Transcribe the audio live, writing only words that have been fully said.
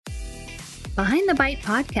Behind the Bite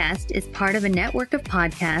podcast is part of a network of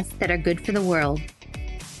podcasts that are good for the world.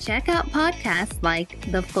 Check out podcasts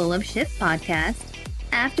like the Full of Shift podcast,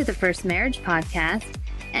 After the First Marriage podcast,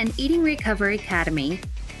 and Eating Recovery Academy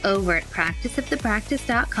over at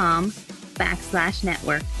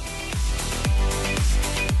practiceofthepractice.com/network.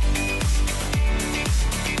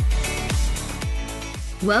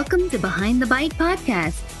 Welcome to Behind the Bite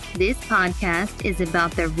podcast. This podcast is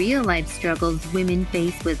about the real-life struggles women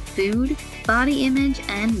face with food, body image,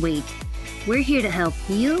 and weight. We're here to help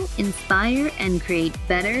heal, inspire, and create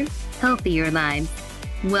better, healthier lives.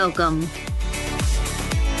 Welcome.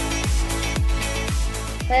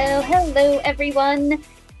 Well, hello, everyone.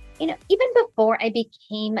 Even before I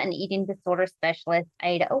became an eating disorder specialist,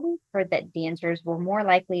 I'd always heard that dancers were more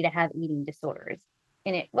likely to have eating disorders.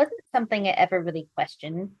 And it wasn't something I ever really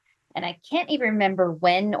questioned. And I can't even remember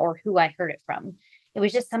when or who I heard it from. It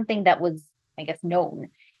was just something that was, known.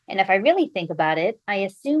 And if I really think about it, I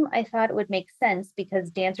assume I thought it would make sense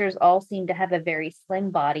because dancers all seem to have a very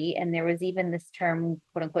slim body. And there was even this term,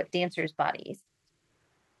 quote unquote, dancers' bodies.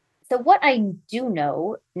 So what I do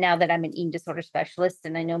know now that I'm an eating disorder specialist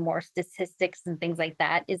and I know more statistics and things like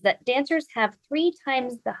that is that dancers have 3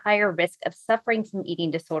 times the higher risk of suffering from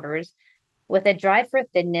eating disorders with a drive for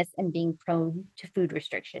thinness and being prone to food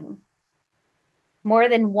restriction. More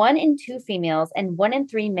than 1 in 2 females and 1 in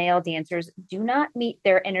 3 male dancers do not meet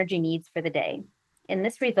their energy needs for the day. And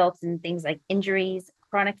this results in things like injuries,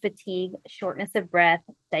 chronic fatigue, shortness of breath,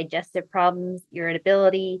 digestive problems,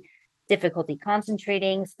 irritability, difficulty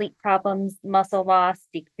concentrating, sleep problems, muscle loss,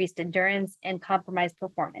 decreased endurance, and compromised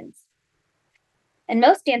performance. And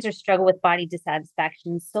most dancers struggle with body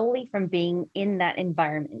dissatisfaction solely from being in that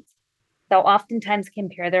environment. They'll oftentimes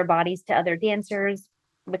compare their bodies to other dancers,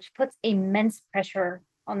 which puts immense pressure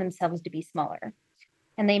on themselves to be smaller.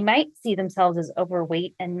 And they might see themselves as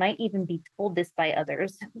overweight and might even be told this by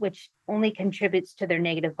others, which only contributes to their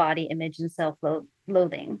negative body image and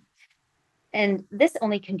self-loathing. And this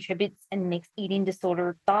only contributes and makes eating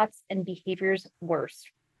disorder thoughts and behaviors worse.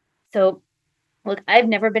 So, look, I've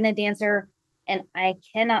never been a dancer, and I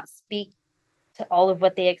cannot speak to all of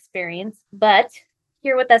what they experience, but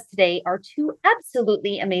here with us today are 2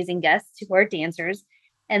 absolutely amazing guests who are dancers,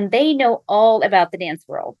 and they know all about the dance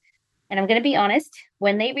world. And I'm going to be honest,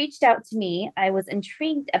 when they reached out to me, I was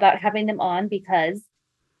intrigued about having them on because,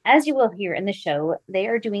 as you will hear in the show, they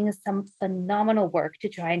are doing some phenomenal work to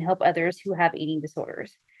try and help others who have eating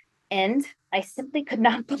disorders. And I simply could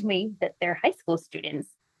not believe that they're high school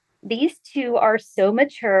students. These 2 are so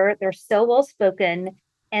mature, they're so well-spoken,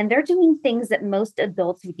 and they're doing things that most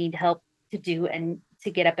adults would need help to do and to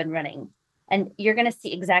get up and running. And you're going to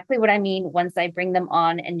see exactly what I mean once I bring them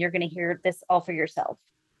on, and you're going to hear this all for yourself.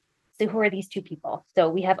 So who are these 2 people? So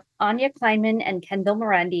we have Anya Kleinman and Kendyll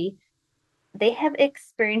Morandi. They have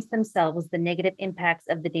experienced themselves the negative impacts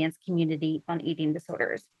of the dance community on eating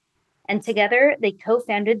disorders. And together, they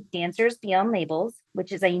co-founded Dancers Beyond Labels,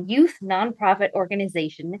 which is a youth nonprofit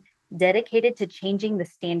organization dedicated to changing the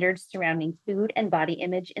standards surrounding food and body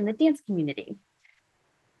image in the dance community.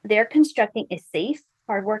 They're constructing a safe,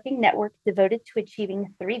 hardworking network devoted to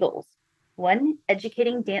achieving 3 goals. 1,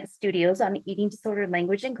 educating dance studios on eating disorder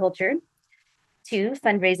language and culture. 2,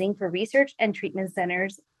 fundraising for research and treatment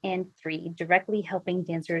centers. And 3, directly helping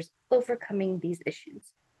dancers overcoming these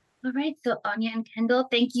issues. All right, so Anya and Kendyll,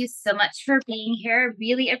 thank you so much for being here.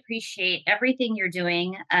 Really appreciate everything you're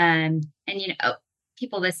doing. And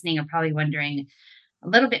people listening are probably wondering a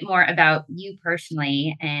little bit more about you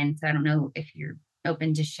personally. And so I don't know if you're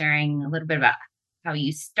open to sharing a little bit about how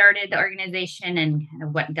you started the organization and kind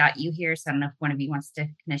of what got you here. So I don't know if one of you wants to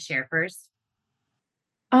kind of share first.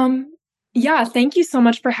 Yeah, thank you so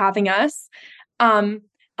much for having us. I'm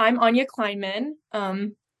Anya Kleinman.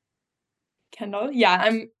 Kendyll. Yeah,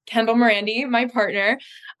 I'm Kendyll Morandi, my partner.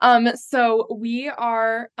 So we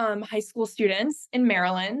are high school students in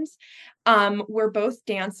Maryland. We're both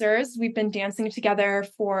dancers. We've been dancing together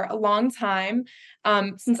for a long time,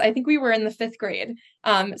 since I think we were in the 5th grade.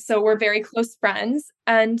 So we're very close friends.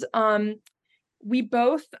 And we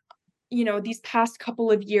both, these past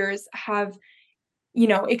couple of years have,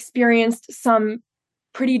 experienced some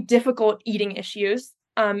pretty difficult eating issues.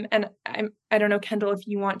 And I don't know, Kendyll, if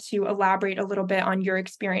you want to elaborate a little bit on your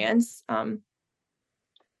experience.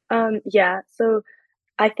 Yeah, so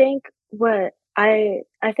I think what I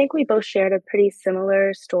think we both shared a pretty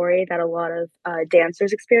similar story that a lot of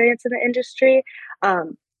dancers experience in the industry.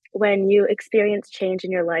 When you experience change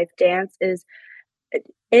in your life, in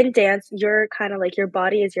dance, you're kind of like your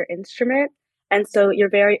body is your instrument. And so you're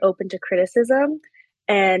very open to criticism.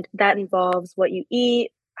 And that involves what you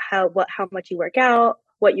eat, how much you work out,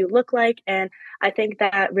 what you look like, and I think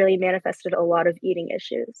that really manifested a lot of eating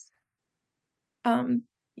issues. Um,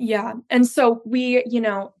 yeah. And so we,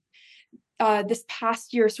 this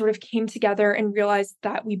past year sort of came together and realized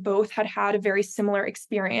that we both had had a very similar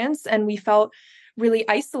experience and we felt really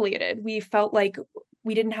isolated. We felt like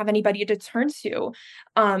we didn't have anybody to turn to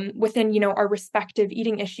within, our respective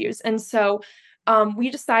eating issues. And so we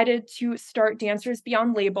decided to start Dancers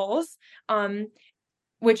Beyond Labels.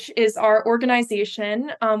 Which is our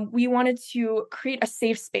organization. We wanted to create a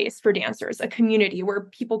safe space for dancers, a community where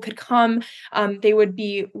people could come, they would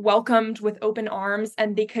be welcomed with open arms,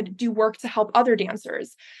 and they could do work to help other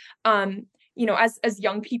dancers. As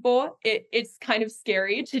young people, it's kind of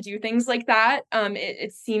scary to do things like that.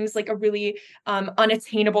 It seems like a really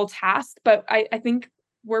unattainable task, but I think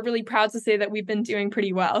we're really proud to say that we've been doing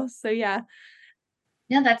pretty well. So yeah.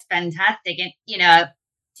 No, that's fantastic. And,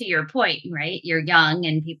 to your point, right? You're young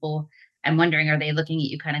and people, I'm wondering, are they looking at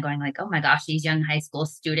you kind of going like, oh my gosh, these young high school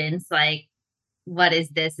students, like, what is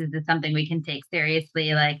this? Is this something we can take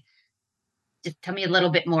seriously? Like, just tell me a little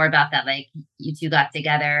bit more about that. Like, you two got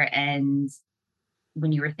together and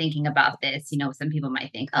when you were thinking about this, some people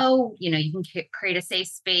might think, oh, you can create a safe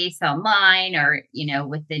space online or,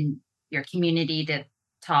 within your community to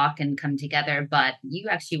talk and come together. But you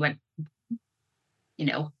actually went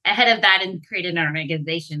ahead of that and created an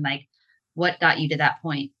organization. Like, what got you to that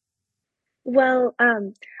point? Well,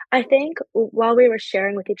 I think while we were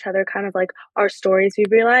sharing with each other kind of like our stories, we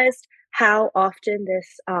realized how often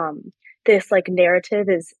this like narrative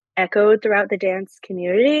is echoed throughout the dance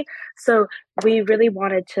community. So we really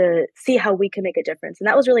wanted to see how we can make a difference. And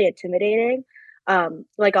that was really intimidating.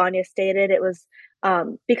 Like Anya stated, it was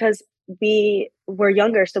because we were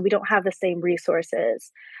younger, so we don't have the same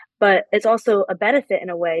resources. But it's also a benefit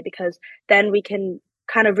in a way because then we can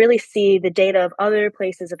kind of really see the data of other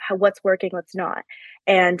places of how what's working, what's not.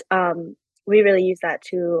 And we really use that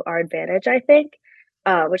to our advantage, I think,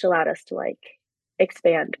 which allowed us to like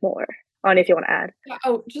expand more. On if you want to add. Yeah,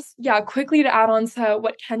 oh, just yeah, quickly to add on to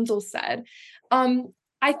what Kendyll said.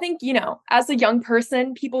 I think, as a young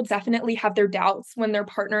person, people definitely have their doubts when they're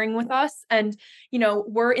partnering with us. And,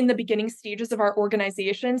 we're in the beginning stages of our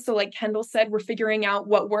organization. So like Kendyll said, we're figuring out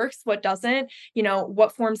what works, what doesn't,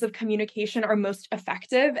 what forms of communication are most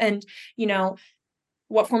effective. And,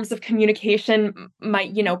 what forms of communication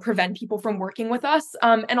might prevent people from working with us,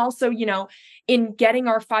 and also in getting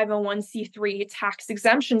our 501c3 tax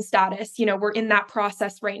exemption status, we're in that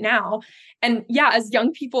process right now. And yeah, as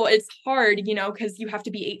young people it's hard, because you have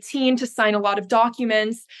to be 18 to sign a lot of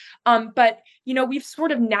documents, but we've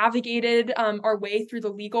sort of navigated our way through the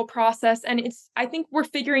legal process, and I think we're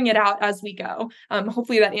figuring it out as we go.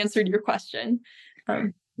 Hopefully that answered your question.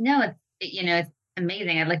 No, it's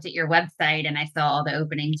amazing. I looked at your website and I saw all the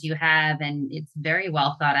openings you have, and it's very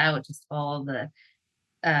well thought out. Just all the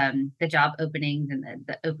job openings and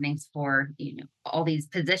the openings for all these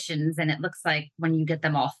positions. And it looks like when you get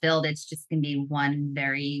them all filled, it's just going to be one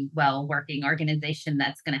very well working organization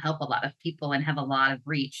that's going to help a lot of people and have a lot of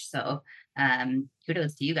reach. So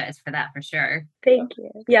kudos to you guys for that, for sure. Thank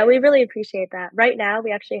you. Yeah, we really appreciate that. Right now,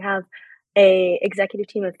 we actually have a executive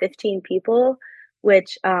team of 15 people,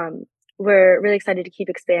 which we're really excited to keep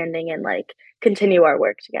expanding and like continue our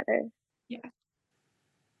work together. Yeah.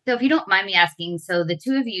 So if you don't mind me asking, so the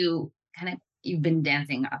two of you you've been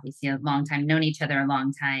dancing obviously a long time, known each other a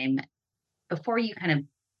long time. Before you kind of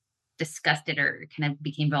discussed it or kind of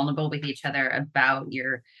became vulnerable with each other about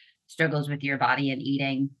your struggles with your body and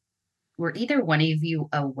eating, were either one of you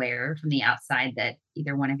aware from the outside that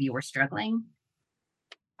either one of you were struggling?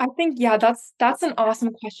 I think, yeah, that's an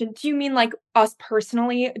awesome question. Do you mean like us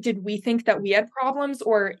personally? Did we think that we had problems,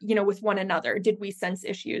 or, with one another? Did we sense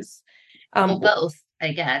issues? Well, both,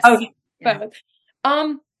 I guess. Okay, Yeah.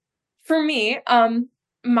 both. For me, I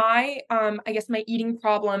guess my eating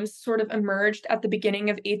problems sort of emerged at the beginning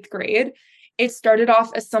of 8th grade. It started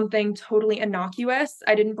off as something totally innocuous.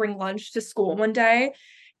 I didn't bring lunch to school one day,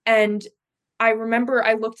 and I remember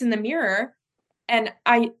I looked in the mirror and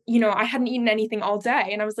I hadn't eaten anything all day.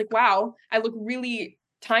 And I was like, wow, I look really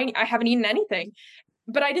tiny. I haven't eaten anything.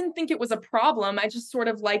 But I didn't think it was a problem. I just sort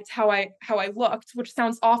of liked how I looked, which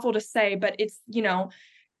sounds awful to say, but it's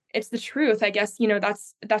the truth. I guess,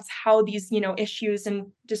 that's how these, issues and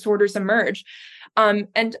disorders emerge.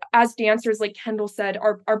 And as dancers, like Kendyll said,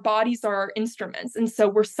 our bodies are instruments. And so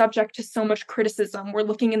we're subject to so much criticism. We're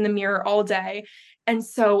looking in the mirror all day. And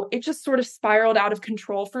so it just sort of spiraled out of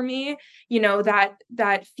control for me,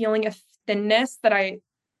 that feeling of thinness that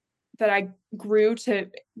I grew to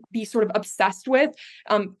be sort of obsessed with,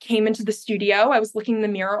 came into the studio. I was looking in the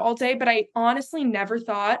mirror all day, but I honestly never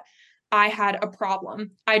thought I had a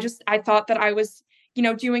problem. I thought that I was,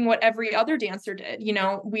 doing what every other dancer did.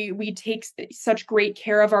 We take such great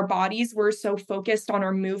care of our bodies. We're so focused on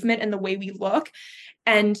our movement and the way we look.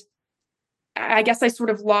 And I guess I sort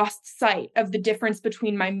of lost sight of the difference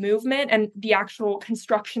between my movement and the actual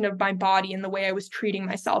construction of my body and the way I was treating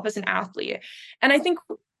myself as an athlete. And I think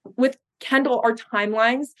with Kendyll, our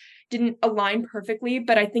timelines didn't align perfectly,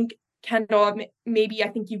 but I think Kendyll, maybe I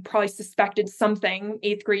think you probably suspected something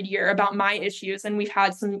eighth grade year about my issues, and we've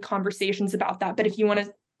had some conversations about that. But if you want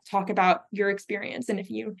to talk about your experience and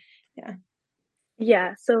yeah.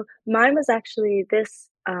 Yeah, so mine was actually this,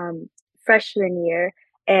 freshman year,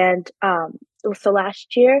 and, so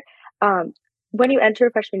last year, um, when you enter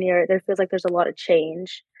freshman year, there feels like there's a lot of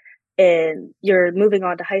change, and you're moving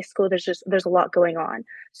on to high school, there's a lot going on.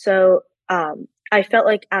 So, I felt,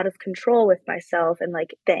 like, out of control with myself and,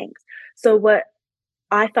 like, things. So what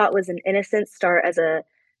I thought was an innocent start as a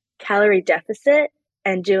calorie deficit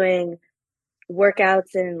and doing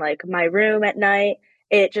workouts in, like, my room at night,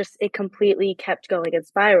 it completely kept going and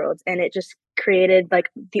spiraled, and it just created, like,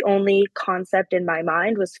 the only concept in my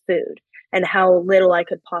mind was food and how little I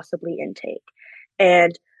could possibly intake.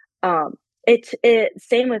 And, it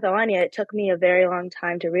same with Anya, it took me a very long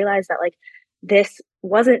time to realize that, like, this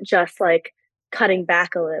wasn't just, like, cutting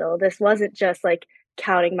back a little, this wasn't just, like,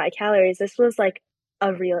 counting my calories, this was, like,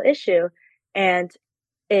 a real issue, and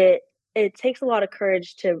it it takes a lot of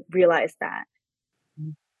courage to realize that.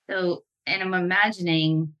 So, and I'm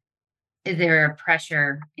imagining, is there a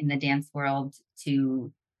pressure in the dance world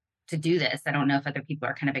to do this? I don't know if other people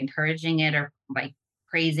are kind of encouraging it or like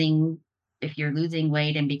praising if you're losing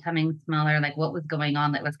weight and becoming smaller. Like, what was going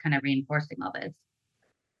on that was kind of reinforcing all this?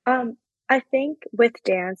 Um, I think with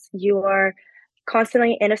dance, you are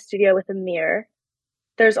constantly in a studio with a mirror.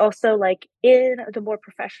 There's also, like, in the more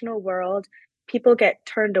professional world, people get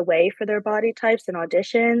turned away for their body types in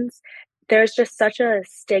auditions. There's just such a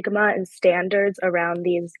stigma and standards around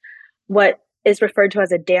these what is referred to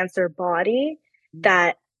as a dancer body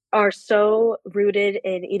that are so rooted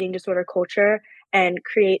in eating disorder culture and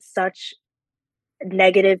create such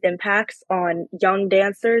negative impacts on young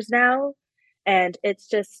dancers now, and it's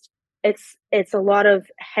just it's a lot of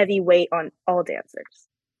heavy weight on all dancers.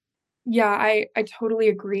 Yeah, I totally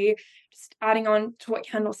agree. Just adding on to what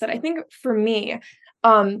Kendyll said, I think for me,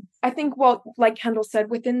 I think, well, like Kendyll said,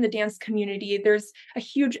 within the dance community, there's a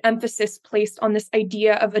huge emphasis placed on this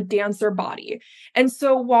idea of a dancer body. And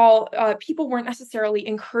so while people weren't necessarily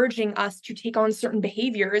encouraging us to take on certain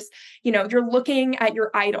behaviors, you're looking at your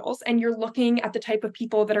idols and you're looking at the type of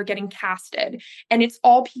people that are getting casted. And it's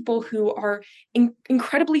all people who are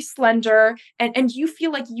incredibly slender, and you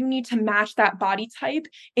feel like you need to match that body type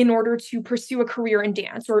in order to pursue a career in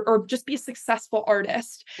dance or just be a successful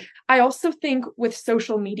artist. I also think with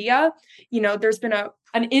social media, there's been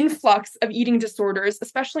an influx of eating disorders,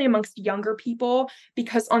 especially amongst younger people,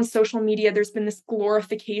 because on social media, there's been this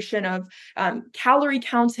glorification of calorie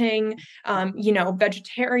counting,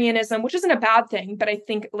 vegetarianism, which isn't a bad thing, but I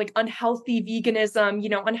think like unhealthy veganism,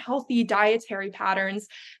 unhealthy dietary patterns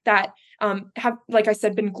that have, like I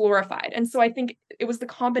said, been glorified. And so I think it was the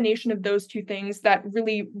combination of those two things that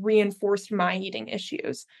really reinforced my eating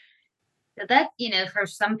issues. So that, for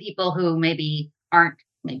some people who maybe aren't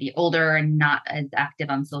maybe older and not as active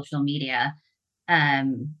on social media,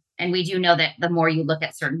 and we do know that the more you look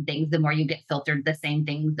at certain things, the more you get filtered the same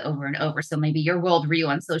things over and over. So maybe your worldview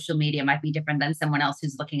on social media might be different than someone else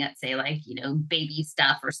who's looking at, say, like, baby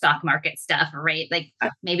stuff or stock market stuff, right? Like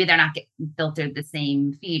maybe they're not getting filtered the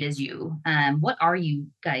same feed as you. What are you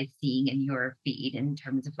guys seeing in your feed in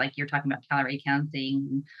terms of, like, you're talking about calorie counting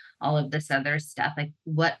and all of this other stuff? Like,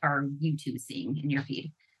 what are you two seeing in your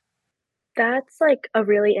feed? That's, like, a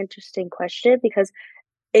really interesting question because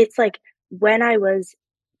it's like when I was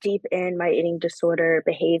deep in my eating disorder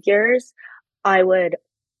behaviors, I would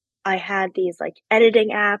I had these, like, editing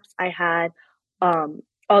apps, I had,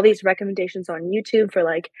 all these recommendations on YouTube for,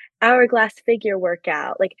 like, hourglass figure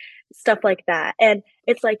workout, like, stuff like that, and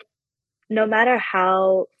it's like, no matter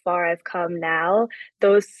how far I've come now,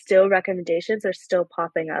 those still recommendations are still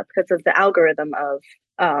popping up because of the algorithm of,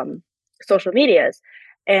 social medias,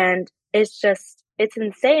 and it's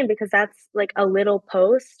insane because that's, like, a little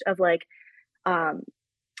post of, like, um,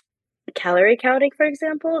 calorie counting, for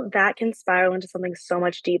example, that can spiral into something so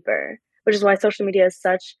much deeper, which is why social media is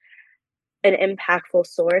such an impactful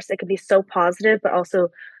source. It can be so positive, but also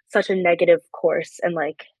such a negative course and,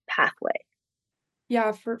 like, pathway.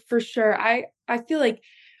 Yeah, for sure. I feel like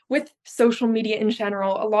with social media in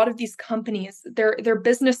general, a lot of these companies, their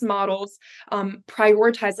business models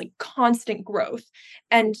prioritize like constant growth.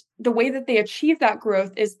 And the way that they achieve that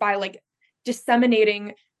growth is by like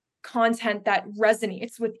disseminating content that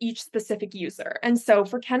resonates with each specific user. And so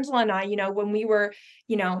for Kendyll and I, when we were,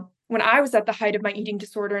 when I was at the height of my eating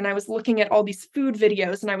disorder and I was looking at all these food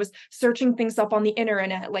videos and I was searching things up on the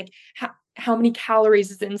internet, like how many calories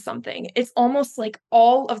is in something, it's almost like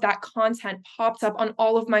all of that content popped up on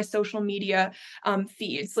all of my social media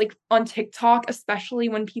feeds, like on TikTok, especially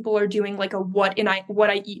when people are doing like a what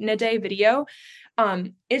I eat in a day video.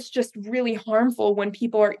 It's just really harmful when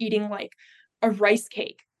people are eating like a rice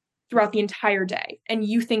cake throughout the entire day. And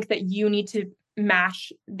you think that you need to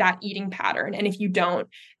match that eating pattern. And if you don't,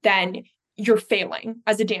 then you're failing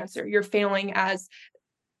as a dancer. You're failing as,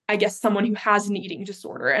 I guess, someone who has an eating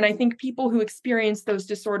disorder. And I think people who experience those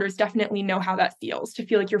disorders definitely know how that feels, to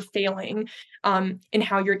feel like you're failing in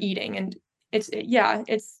how you're eating. And it's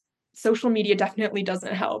social media definitely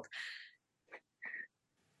doesn't help.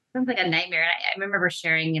 Sounds like a nightmare. I remember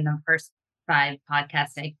sharing in the first 5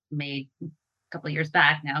 podcasts I made couple of years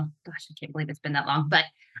back now. Gosh, I can't believe it's been that long. But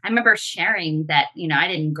I remember sharing that, I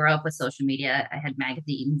didn't grow up with social media. I had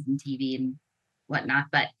magazines and TV and whatnot.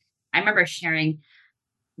 But I remember sharing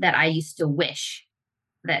that I used to wish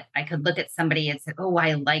that I could look at somebody and say, oh,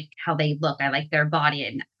 I like how they look. I like their body.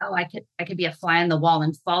 And oh, I could be a fly on the wall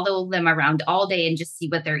and follow them around all day and just see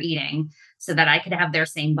what they're eating so that I could have their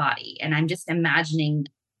same body. And I'm just imagining,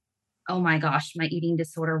 oh my gosh, my eating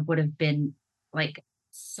disorder would have been like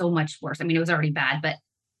so much worse. I mean, it was already bad, but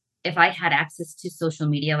if I had access to social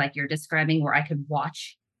media like you're describing, where I could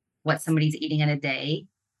watch what somebody's eating in a day,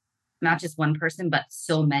 not just one person, but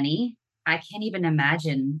so many, I can't even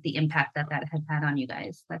imagine the impact that has had on you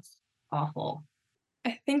guys. That's awful.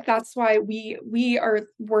 I think that's why we are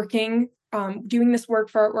working, doing this work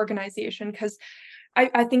for our organization, because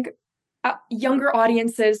I think younger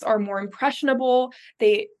audiences are more impressionable.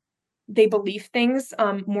 They believe things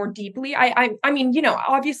more deeply. I mean,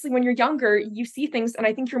 obviously when you're younger, you see things, and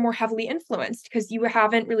I think you're more heavily influenced because you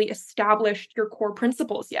haven't really established your core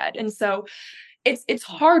principles yet. And so it's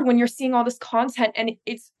hard when you're seeing all this content and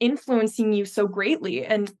it's influencing you so greatly.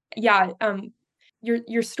 And yeah,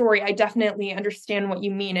 your story, I definitely understand what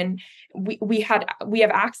you mean. And we have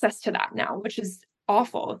access to that now, which is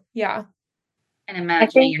awful. Yeah. And I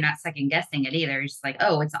imagining think you're not second guessing it either. It's just like,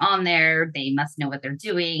 oh, it's on there. They must know what they're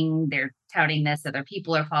doing. They're touting this. Other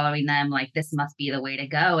people are following them. Like, this must be the way to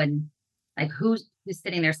go. And like, who's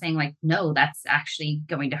sitting there saying like, no, that's actually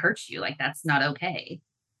going to hurt you. Like, that's not okay.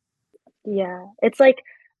 yeah, it's like,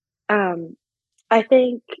 um, I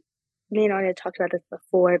think me and Anya talked about this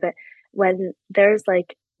before, but when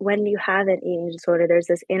you have an eating disorder, there's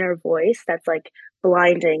this inner voice that's like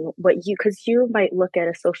blinding because you might look at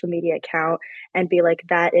a social media account and be like,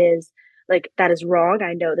 that is wrong.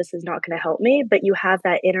 I know this is not going to help me, but you have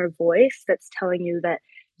that inner voice that's telling you that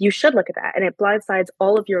you should look at that. And it blindsides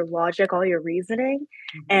all of your logic, all your reasoning.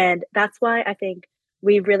 Mhm. And that's why I think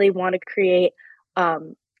we really want to create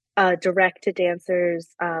um, direct to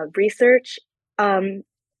dancers research um,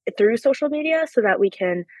 through social media so that we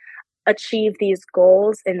can achieve these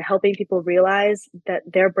goals and helping people realize that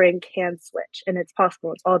their brain can switch and it's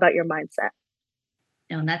possible. It's all about your mindset.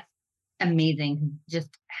 And that's amazing. Just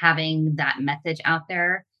having that message out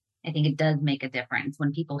there, I think it does make a difference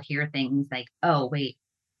when people hear things like, oh, wait,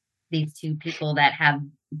 these 2 people that have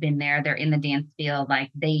been there, they're in the dance field, like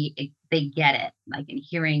they get it. Like, and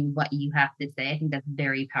hearing what you have to say, I think that's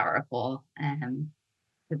very powerful.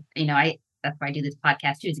 'Cause, I that's why I do this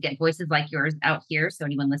podcast too, is to get voices like yours out here. So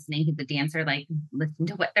anyone listening who's a dancer, like, listen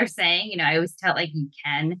to what they're saying. I always tell, like, you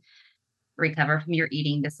can recover from your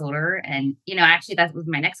eating disorder. And, actually that was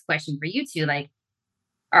my next question for you too. Like,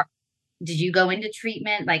 are, did you go into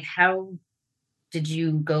treatment? Like, how did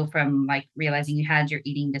you go from like realizing you had your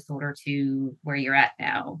eating disorder to where you're at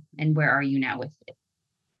now? And where are you now with it?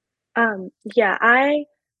 Yeah, I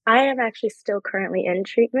am actually still currently in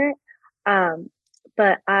treatment, um,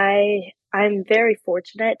 but I'm very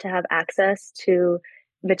fortunate to have access to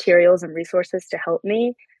materials and resources to help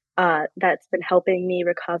me. That's been helping me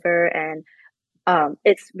recover, and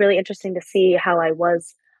it's really interesting to see how I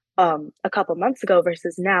was a couple months ago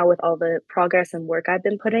versus now with all the progress and work I've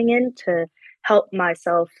been putting in to help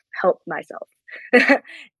myself.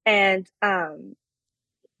 and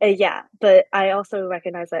Yeah, but I also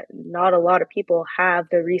recognize that not a lot of people have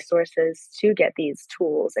the resources to get these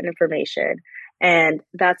tools and information. And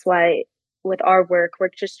that's why with our work, we're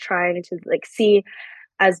just trying to like see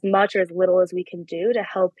as much or as little as we can do to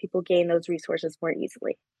help people gain those resources more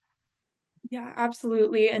easily. Yeah,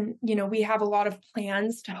 absolutely. And, we have a lot of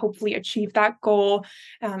plans to hopefully achieve that goal,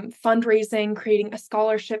 fundraising, creating a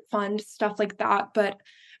scholarship fund, stuff like that. But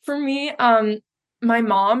for me, my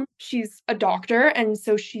mom, she's a doctor, and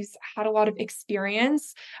so she's had a lot of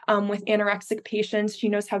experience with anorexic patients. She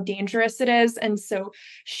knows how dangerous it is. And so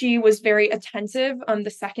she was very attentive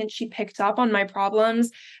the second she picked up on my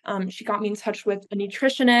problems. She got me in touch with a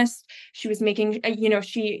nutritionist. She was making,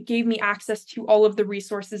 she gave me access to all of the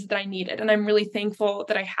resources that I needed. And I'm really thankful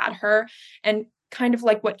that I had her. And kind of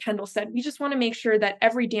like what Kendyll said, we just want to make sure that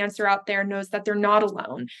every dancer out there knows that they're not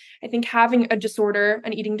alone. I think having a disorder,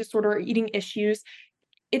 an eating disorder, or eating issues,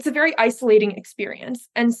 it's a very isolating experience.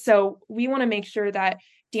 And so we want to make sure that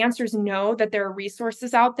dancers know that there are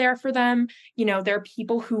resources out there for them. There are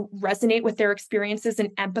people who resonate with their experiences and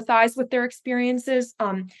empathize with their experiences.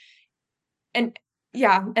 And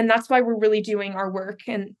yeah, and that's why we're really doing our work.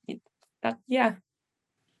 And that, yeah.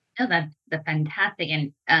 No, that's fantastic.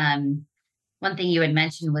 And one thing you had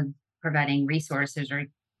mentioned was providing resources or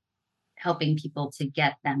helping people to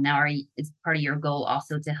get them. Now, is part of your goal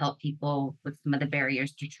also to help people with some of the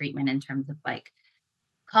barriers to treatment in terms of like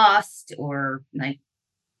cost or like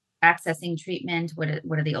accessing treatment? What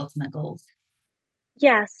are the ultimate goals?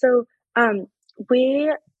 Yeah, so, um,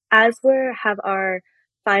 we as we're have our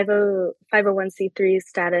 501(c)(3)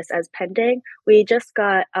 status as pending, we just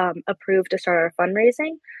got, approved to start our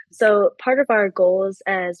fundraising. So, part of our goals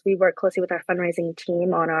as we work closely with our fundraising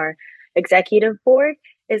team on our executive board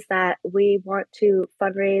is that we want to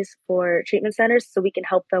fundraise for treatment centers so we can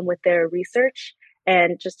help them with their research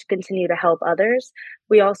and just to continue to help others.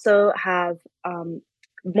 We also have,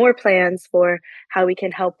 more plans for how we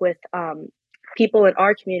can help with, people in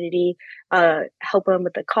our community, help them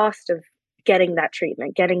with the cost of getting that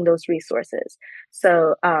treatment, getting those resources.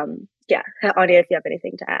 So, yeah, Anya, if you have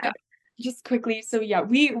anything to Yeah. add. Just quickly. So yeah,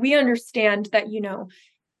 we understand that,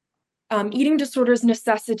 eating disorders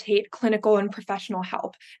necessitate clinical and professional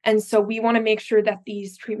help. And so we want to make sure that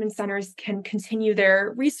these treatment centers can continue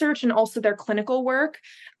their research and also their clinical work.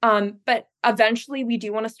 But eventually, we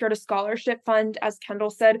do want to start a scholarship fund, as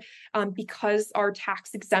Kendyll said, because our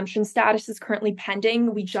tax exemption status is currently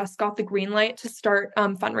pending. We just got the green light to start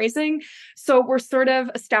fundraising. So we're sort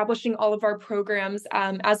of establishing all of our programs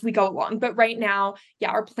as we go along. But right now, yeah,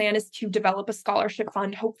 our plan is to develop a scholarship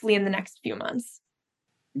fund, hopefully in the next few months.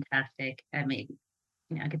 Fantastic. I mean,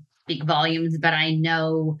 I could speak volumes, but I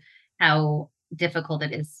know how difficult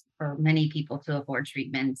it is for many people to afford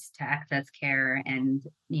treatment, to access care, and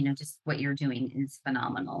just what you're doing is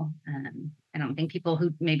phenomenal. I don't think people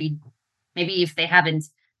who maybe if they haven't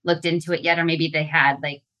looked into it yet, or maybe they had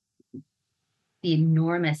like the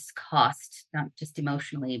enormous cost, not just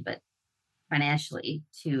emotionally, but financially,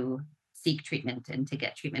 to seek treatment and to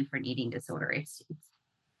get treatment for an eating disorder.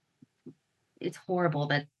 It's horrible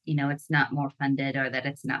that it's not more funded or that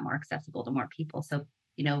it's not more accessible to more people. So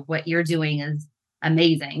what you're doing is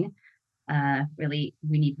amazing. Really,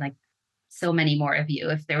 we need like so many more of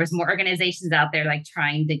you. If there was more organizations out there like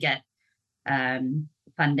trying to get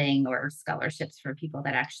funding or scholarships for people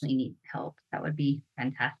that actually need help, that would be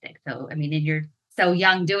fantastic. So I mean, and you're so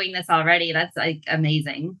young doing this already, that's like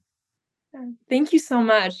amazing. Thank you so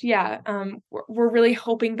much. Yeah, we're really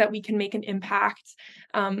hoping that we can make an impact.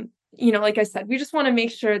 Like I said, we just want to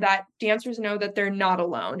make sure that dancers know that they're not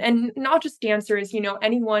alone, and not just dancers.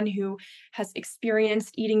 Anyone who has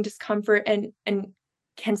experienced eating discomfort and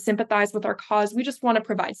can sympathize with our cause. We just want to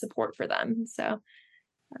provide support for them. So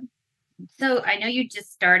So I know you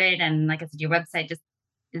just started, and like I said, your website just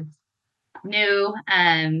is new.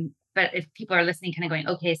 But if people are listening, kind of going,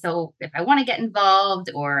 okay, so if I want to get involved,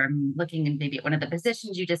 or I'm looking and maybe at one of the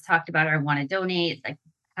positions you just talked about, or want to donate, like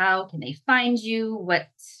how can they find you? What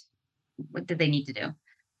do they need to do?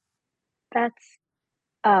 That's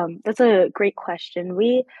that's a great question.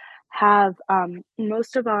 We have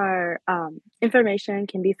most of our information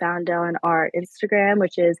can be found on our Instagram,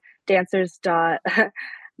 which is dancers dot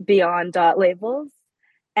beyond dot labels,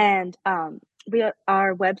 and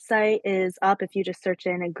our website is up if you just search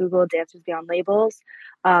in and Google Dancers Beyond Labels.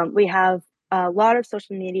 We have a lot of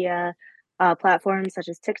social media platforms such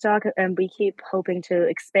as TikTok, and we keep hoping to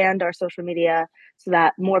expand our social media so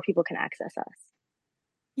that more people can access us.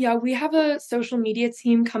 yeah, we have a social media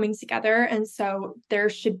team coming together, and so there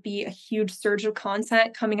should be a huge surge of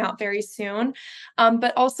content coming out very soon.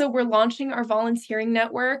 But also, we're launching our volunteering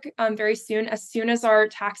network very soon. As soon as our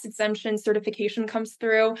tax exemption certification comes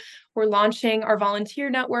through, we're launching our volunteer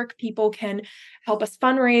network. People can help us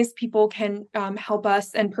fundraise, people can help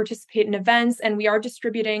us and participate in events, and we are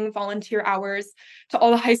distributing volunteer hours to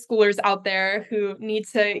all the high schoolers out there who need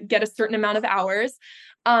to get a certain amount of hours.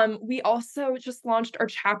 We also just launched our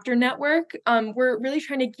chapter network. We're really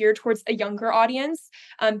trying to gear towards a younger audience,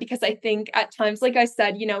 because I think at times, like I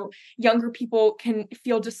said, younger people can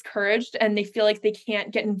feel discouraged and they feel like they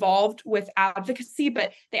can't get involved with advocacy,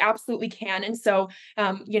 but they absolutely can. And so,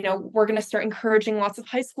 we're going to start encouraging lots of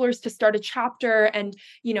high schoolers to start a chapter and,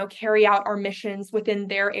 carry out our missions within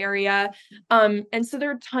their area. And so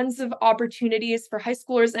there are tons of opportunities for high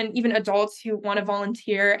schoolers and even adults who want to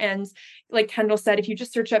volunteer. And like Kendyll said, if you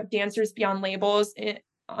just search up Dancers Beyond Labels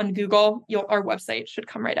on Google, our website should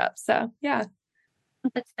come right up. So yeah.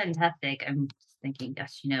 That's fantastic. I'm just thinking,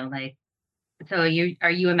 gosh, so are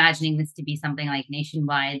you imagining this to be something like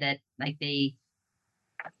nationwide that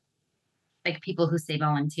like people who say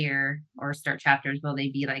volunteer or start chapters, will they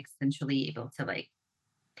be like essentially able to like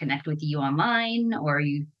connect with you online, or are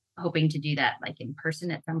you hoping to do that like in person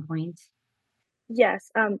at some point? Yes,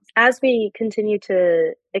 as we continue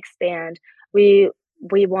to expand, we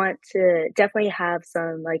we want to definitely have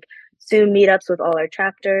some, like, Zoom meetups with all our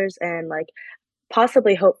chapters and, like,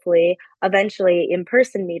 possibly, hopefully, eventually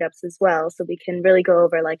in-person meetups as well, so we can really go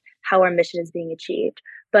over, like, how our mission is being achieved.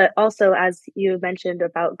 But also, as you mentioned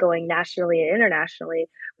about going nationally and internationally,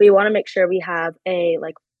 we wanna make sure we have a,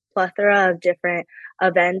 like, plethora of different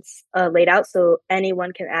events, laid out so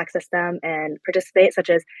anyone can access them and participate, such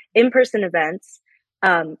as in-person events,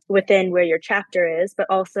 within where your chapter is, but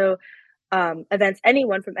also, events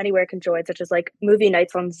anyone from anywhere can join, such as, like, movie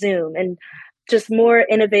nights on Zoom and just more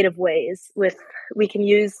innovative ways with we can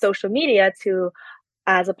use social media to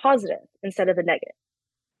as a positive instead of a negative.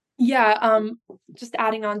 Yeah, just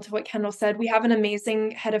adding on to what Kendyll said, we have an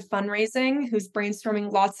amazing head of fundraising who's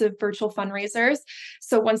brainstorming lots of virtual fundraisers.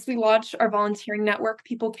 So once we launch our volunteering network,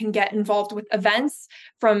 people can get involved with events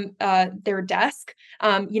from their desk.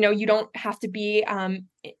 You don't have to be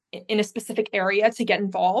in a specific area to get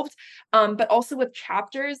involved. But also with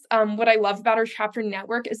chapters, what I love about our chapter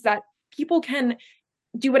network is that people can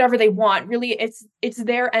do whatever they want. Really, it's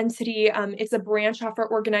their entity. It's a branch off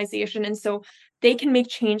our organization, and so they can make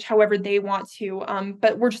change however they want to.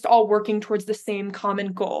 But we're just all working towards the same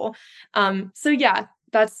common goal. So yeah,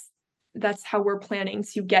 that's how we're planning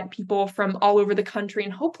to get people from all over the country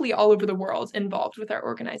and hopefully all over the world involved with our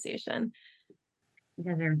organization. You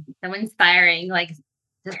guys are so inspiring. Like,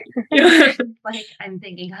 just like I'm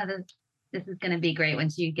thinking, how this is going to be great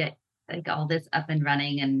once you get like all this up and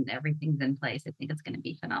running and everything's in place. I think it's going to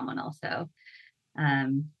be phenomenal. So,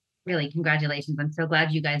 really, congratulations. I'm so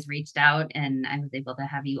glad you guys reached out and I was able to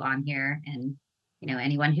have you on here. And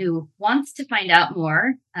anyone who wants to find out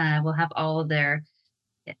more, we'll have all of their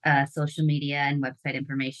social media and website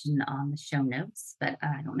information on the show notes. But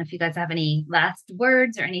I don't know if you guys have any last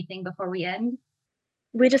words or anything before we end.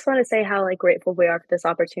 We just wanna say how, like, grateful we are for this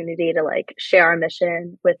opportunity to, like, share our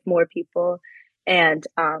mission with more people, and,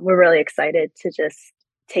 we're really excited to just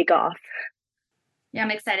take off. Yeah,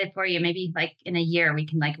 I'm excited for you. Maybe like in a year we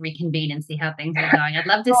can like reconvene and see how things are going. I'd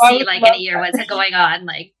love to Oh, I see would like in love a year that. what's going on.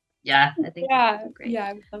 Like, yeah, I think that would Yeah, be great. yeah,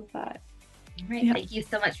 I would love that. All right. Yeah. Thank you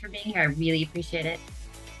so much for being here. I really appreciate it.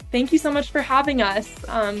 Thank you so much for having us.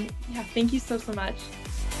 Yeah, thank you so much.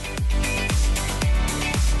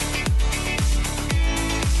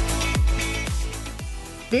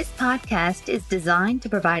 This podcast is designed to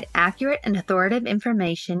provide accurate and authoritative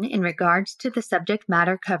information in regards to the subject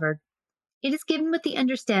matter covered. It is given with the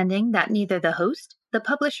understanding that neither the host, the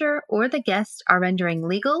publisher, or the guest are rendering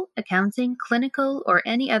legal, accounting, clinical, or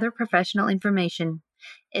any other professional information.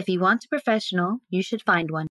 If you want a professional, you should find one.